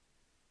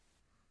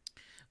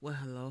Well,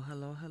 hello,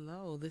 hello,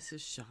 hello. This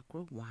is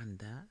Chakra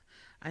Wanda.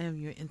 I am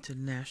your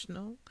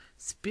international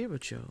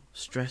spiritual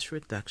stress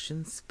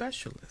reduction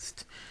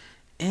specialist.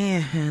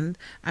 And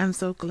I'm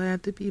so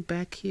glad to be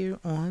back here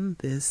on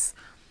this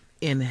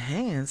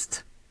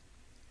enhanced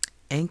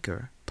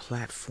Anchor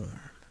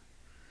platform.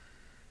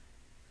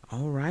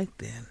 All right,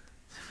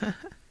 then.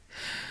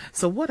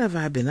 So, what have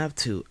I been up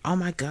to? Oh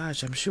my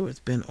gosh, I'm sure it's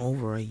been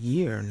over a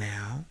year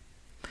now.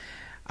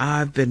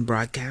 I've been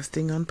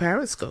broadcasting on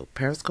Periscope,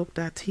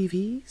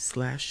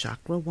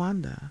 periscope.tv/Chakra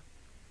Wanda.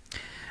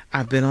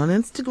 I've been on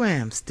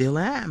Instagram, still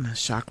am,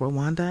 Chakra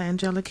Wanda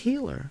Angelic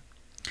Healer.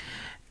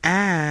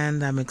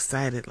 And I'm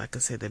excited, like I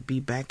said, to be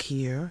back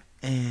here.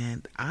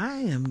 And I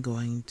am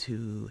going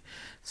to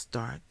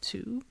start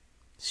to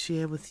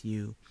share with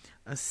you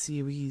a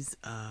series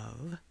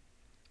of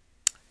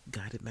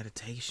guided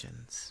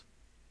meditations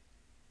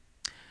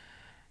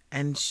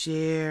and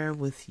share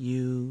with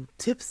you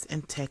tips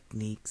and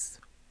techniques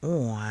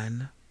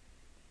on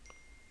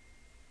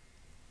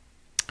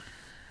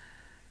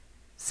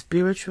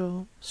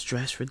spiritual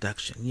stress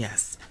reduction.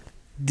 Yes,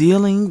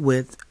 dealing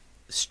with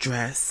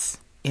stress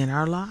in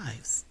our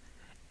lives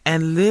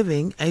and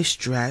living a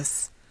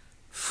stress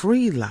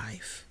free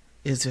life.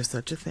 Is there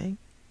such a thing?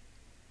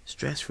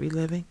 Stress free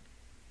living?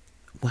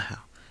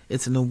 Well,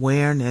 it's an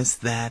awareness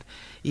that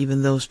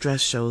even though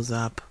stress shows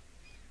up,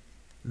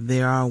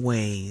 there are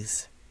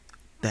ways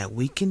that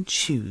we can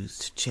choose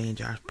to change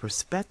our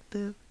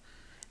perspective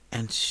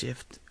and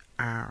shift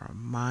our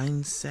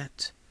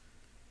mindset,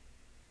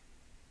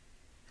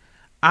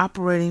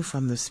 operating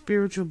from the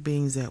spiritual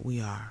beings that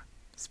we are.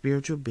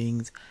 Spiritual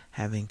beings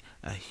having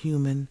a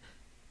human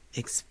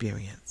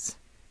experience.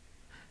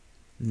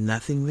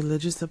 Nothing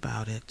religious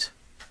about it.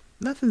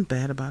 Nothing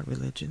bad about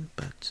religion,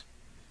 but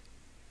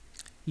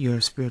you're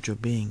a spiritual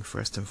being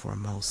first and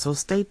foremost. So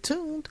stay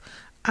tuned.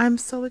 I'm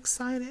so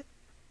excited.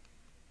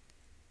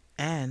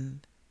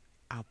 And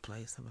I'll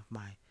play some of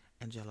my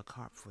angelic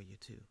harp for you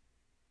too.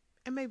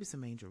 And maybe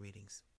some angel readings.